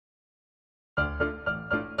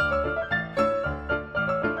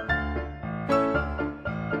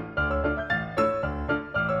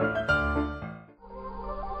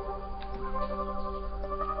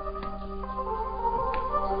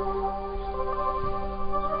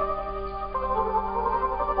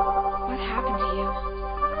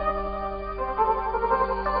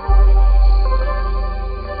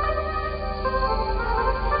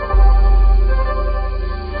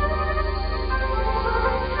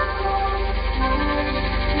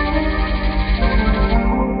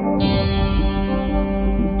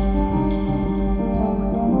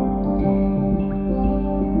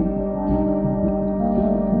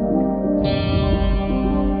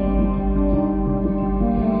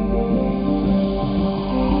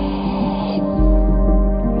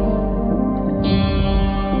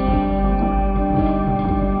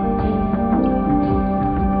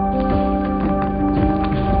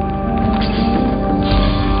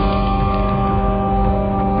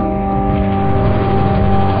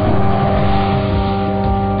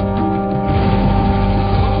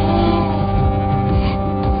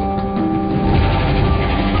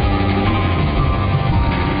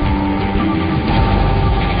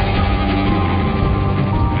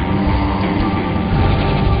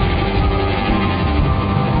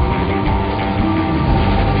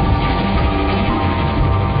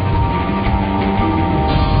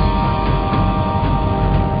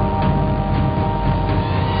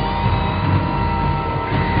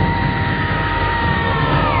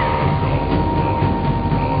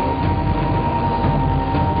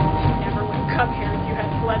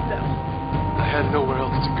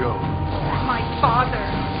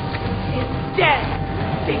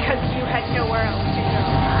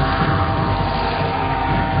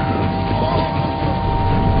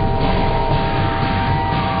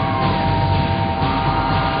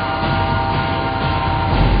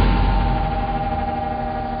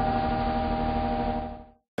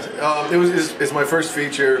It's my first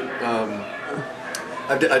feature.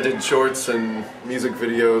 I did shorts and music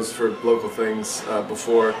videos for local things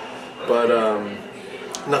before, but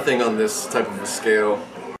nothing on this type of a scale.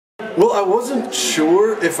 Well, I wasn't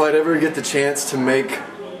sure if I'd ever get the chance to make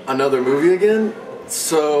another movie again,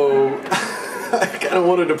 so I kind of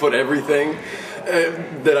wanted to put everything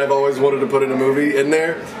that I've always wanted to put in a movie in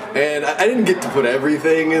there, and I didn't get to put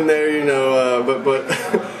everything in there, you know, but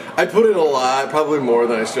I put in a lot, probably more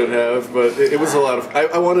than I should have, but it was a lot of,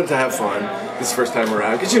 I wanted to have fun this first time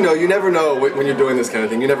around, because you know, you never know when you're doing this kind of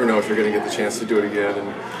thing, you never know if you're going to get the chance to do it again,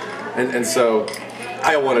 and so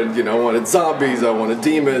I wanted, you know, I wanted zombies, I wanted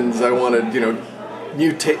demons, I wanted, you know,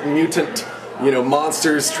 mutant, you know,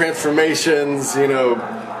 monsters, transformations, you know,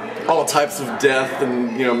 all types of death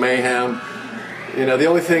and, you know, mayhem. You know, the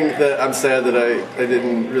only thing that I'm sad that I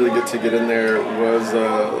didn't really get in there was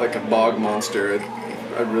like a bog monster.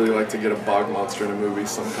 I'd really like to get a bog monster in a movie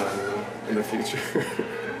sometime in the future.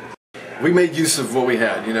 We made use of what we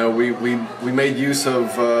had, you know, we made use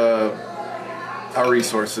of our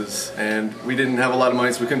resources, and we didn't have a lot of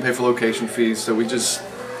money, so we couldn't pay for location fees, so I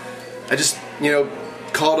just, you know,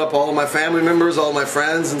 called up all of my family members, all of my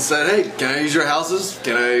friends, and said, hey, can I use your houses?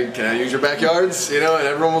 Can I use your backyards? You know, and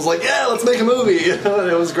everyone was like, yeah, let's make a movie. You know,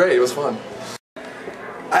 and it was great. It was fun.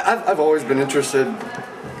 I've always been interested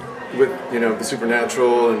with, you know, the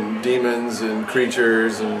supernatural and demons and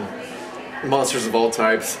creatures and monsters of all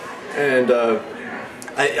types. And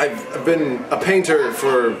I've been a painter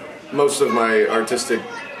for most of my artistic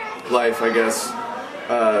life, I guess.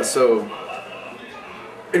 So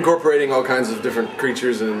incorporating all kinds of different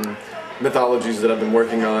creatures and mythologies that I've been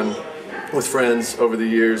working on with friends over the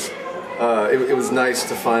years, it was nice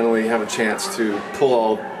to finally have a chance to pull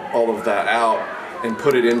all of that out and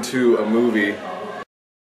put it into a movie.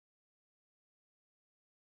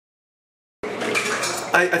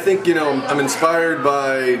 I think, you know, I'm inspired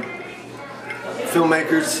by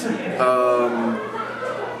filmmakers,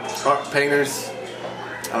 art painters,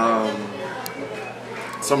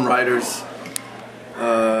 some writers,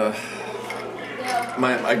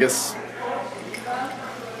 I guess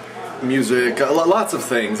music, lots of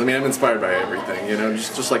things. I mean, I'm inspired by everything, you know,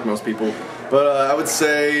 just like most people. But I would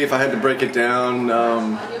say, if I had to break it down,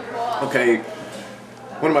 okay,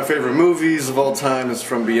 one of my favorite movies of all time is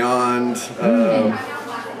From Beyond.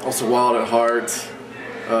 Also Wild at Heart.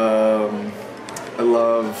 I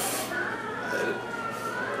love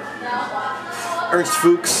Ernst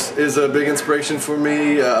Fuchs is a big inspiration for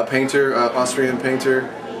me, a painter, Austrian painter.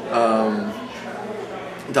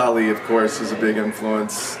 Dali, of course, is a big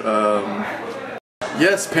influence.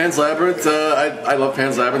 Yes, Pan's Labyrinth. I love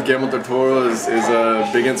Pan's Labyrinth. Guillermo del Toro is a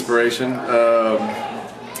big inspiration.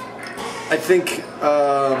 I think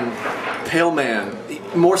Pale Man,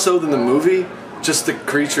 more so than the movie, just the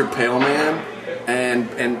creature Pale Man and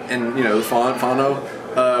you know, the Fauno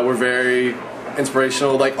were very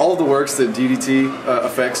inspirational. Like, all of the works that DDT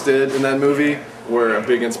effects did in that movie were a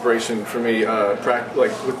big inspiration for me.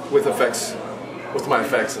 Like with effects, with my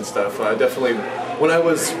effects and stuff. Definitely, when I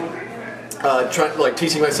was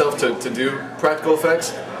teaching myself to do practical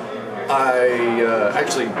effects, I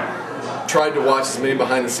actually tried to watch as many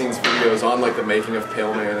behind-the-scenes videos on like the making of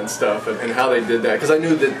Pale Man and stuff, and how they did that, because I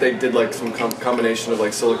knew that they did like some combination of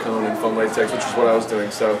like silicone and foam latex, which is what I was doing.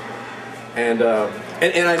 So, and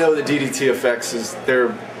I know the DDT effects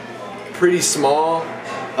they're pretty small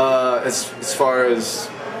as far as,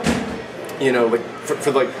 you know, like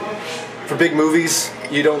for big movies,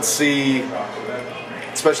 you don't see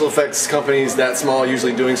special effects companies that small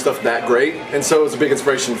usually doing stuff that great, and so it was a big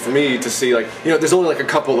inspiration for me to see, like, you know, there's only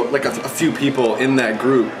like a few people in that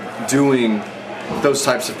group doing those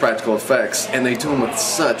types of practical effects, and they do them with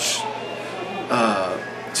such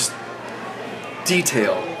just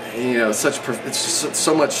detail, you know, it's just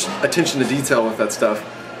so much attention to detail with that stuff.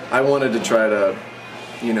 I wanted to try to,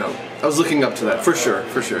 you know, I was looking up to that for sure,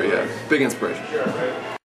 yeah, big inspiration.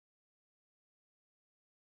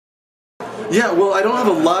 Yeah, well, I don't have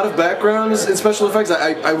a lot of backgrounds in special effects.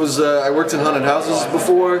 I worked in haunted houses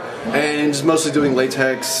before, and just mostly doing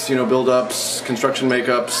latex, you know, build-ups, construction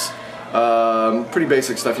makeups, pretty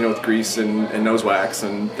basic stuff, you know, with grease and nose wax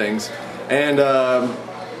and things. And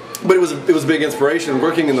but it was a big inspiration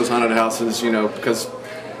working in those haunted houses, you know, because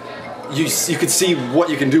you could see what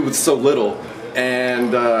you can do with so little.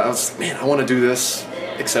 And I was, man, I want to do this,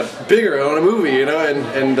 except bigger on a movie, you know,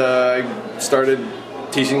 and I started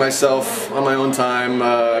teaching myself on my own time.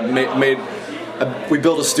 We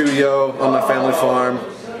built a studio on my family farm,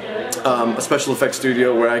 a special effects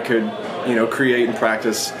studio where I could, you know, create and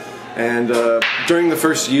practice. And during the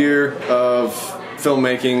first year of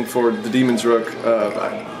filmmaking for The Demon's Rook,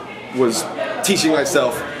 was teaching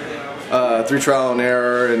myself through trial and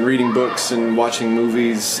error and reading books and watching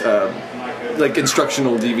movies, like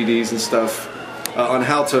instructional DVDs and stuff, on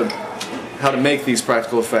how to make these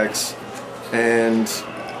practical effects. And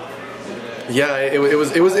yeah, it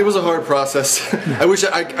was a hard process. I wish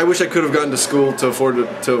I could have gone to school to afford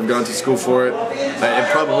to have gone to school for it.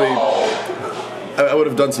 I would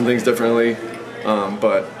have done some things differently,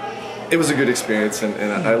 but it was a good experience,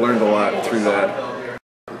 and I learned a lot through that.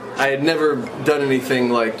 I had never done anything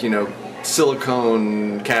like, you know,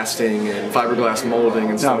 silicone casting and fiberglass molding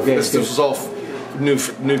and stuff. Okay, this was all new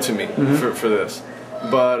to me for this.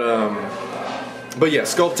 But yeah,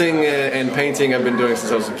 sculpting and painting I've been doing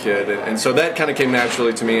since I was a kid, and so that kind of came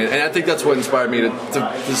naturally to me, and I think that's what inspired me to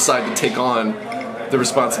decide to take on the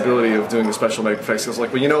responsibility of doing the special effects. I was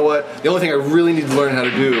like, well, you know what? The only thing I really need to learn how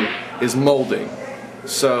to do is molding.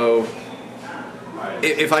 So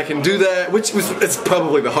if I can do that, which it's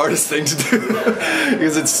probably the hardest thing to do,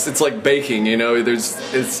 because it's like baking, you know.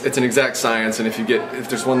 It's an exact science, and if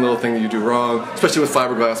there's one little thing that you do wrong, especially with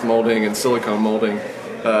fiberglass molding and silicone molding,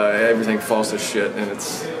 everything falls to shit, and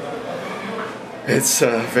it's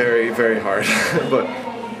very, very hard, but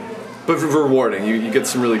rewarding. You get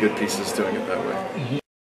some really good pieces doing it that way.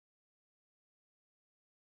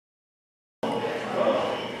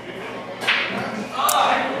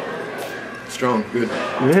 Strong, good.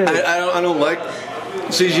 I don't like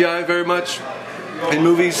CGI very much in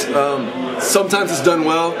movies. Sometimes it's done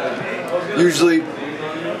well. Usually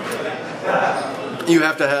you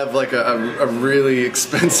have to have like a really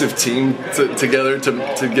expensive team together to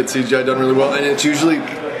get CGI done really well, and it's usually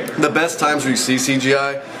the best times where you see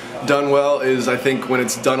CGI done well is, I think, when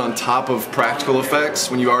it's done on top of practical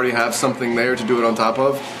effects, when you already have something there to do it on top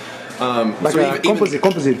of. Like so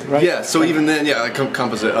composite, right? Yeah, so even then, yeah, like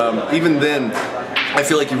composite. Even then, I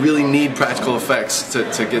feel like you really need practical effects to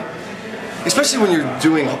get, especially when you're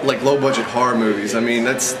doing like low-budget horror movies. I mean,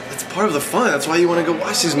 that's part of the fun. That's why you want to go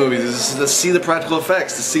watch these movies, is to see the practical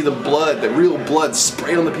effects, to see the blood, the real blood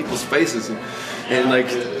sprayed on the people's faces, and like,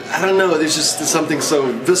 I don't know, there's just something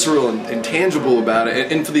so visceral and tangible about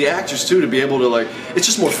it, and for the actors too, to be able to, like, it's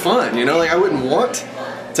just more fun, you know. Like, I wouldn't want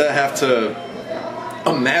to have to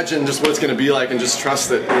imagine just what it's going to be like and just trust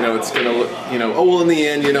that, you know, it's going to look, you know, oh well, in the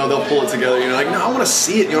end, you know, they'll pull it together. You know, like, no, I want to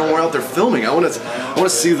see it. You know, when we're out there filming, I want to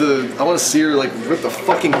see her like rip the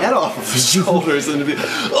fucking head off of his shoulders and be,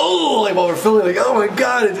 oh, like while we're filming, like, oh my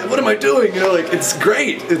god, what am I doing? You know, like, it's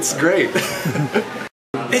great. It's great.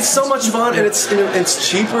 It's so much fun, and it's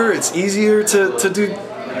cheaper. It's easier to do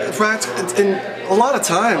practical, and a lot of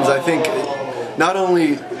times I think not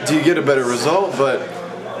only do you get a better result, but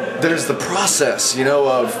there's the process, you know,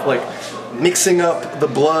 of like mixing up the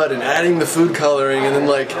blood and adding the food coloring, and then,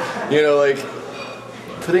 like, you know, like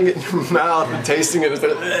putting it in your mouth and tasting it,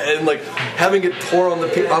 and like having it pour on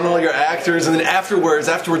all your actors, and then afterwards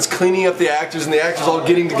cleaning up the actors, and the actors all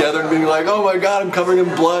getting together and being like, oh my god, I'm covered in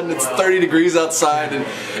blood and it's 30 degrees outside, and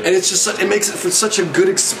it's just it makes it for such a good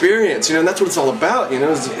experience, you know. And that's what it's all about, you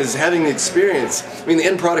know, is having the experience. I mean, the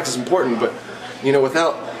end product is important, but, you know,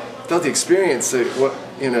 without the experience, what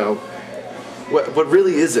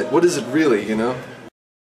really is it? What is it really, you know?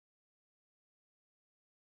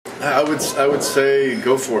 I would say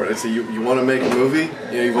go for it. I'd say you want to make a movie,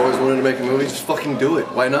 you know, you've always wanted to make a movie, just fucking do it.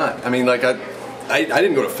 Why not? I mean, like, I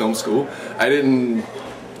didn't go to film school. I didn't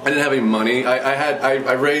have any money. I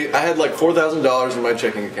had like $4,000 in my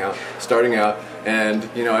checking account starting out, and,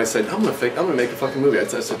 you know, I said, I'm gonna make a fucking movie. I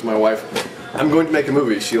said to my wife, I'm going to make a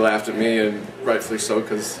movie. She laughed at me, and rightfully so,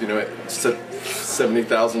 because, you know,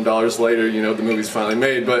 $70,000 later, you know, the movie's finally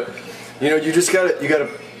made. But, you know, you gotta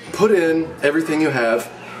put in everything you have.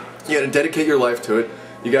 You gotta dedicate your life to it.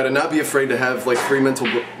 You gotta not be afraid to have like 3 mental,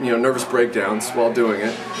 you know, nervous breakdowns while doing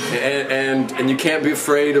it, and you can't be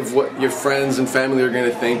afraid of what your friends and family are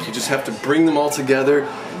going to think. You just have to bring them all together.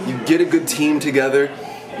 You get a good team together,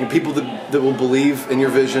 people that will believe in your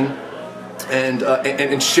vision, and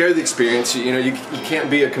share the experience. You know, you can't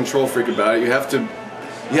be a control freak about it. You have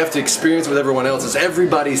to experience with everyone else. It's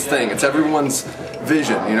everybody's thing. It's everyone's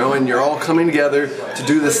vision, you know, and you're all coming together to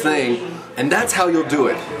do this thing. And that's how you'll do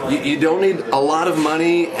it. You don't need a lot of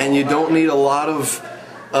money, and you don't need a lot of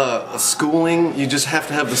schooling. You just have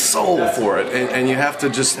to have the soul for it, and you have to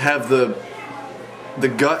just have the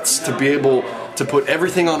guts to be able to put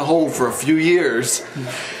everything on hold for a few years.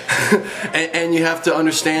 and you have to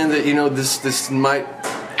understand that, you know, it's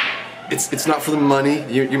not for the money.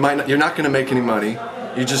 You're not going to make any money.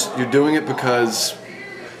 You're doing it because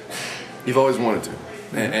you've always wanted to,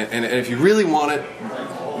 and if you really want it,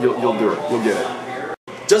 you'll do it. You'll get it.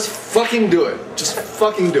 Just fucking do it. Just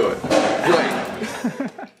fucking do it. Right.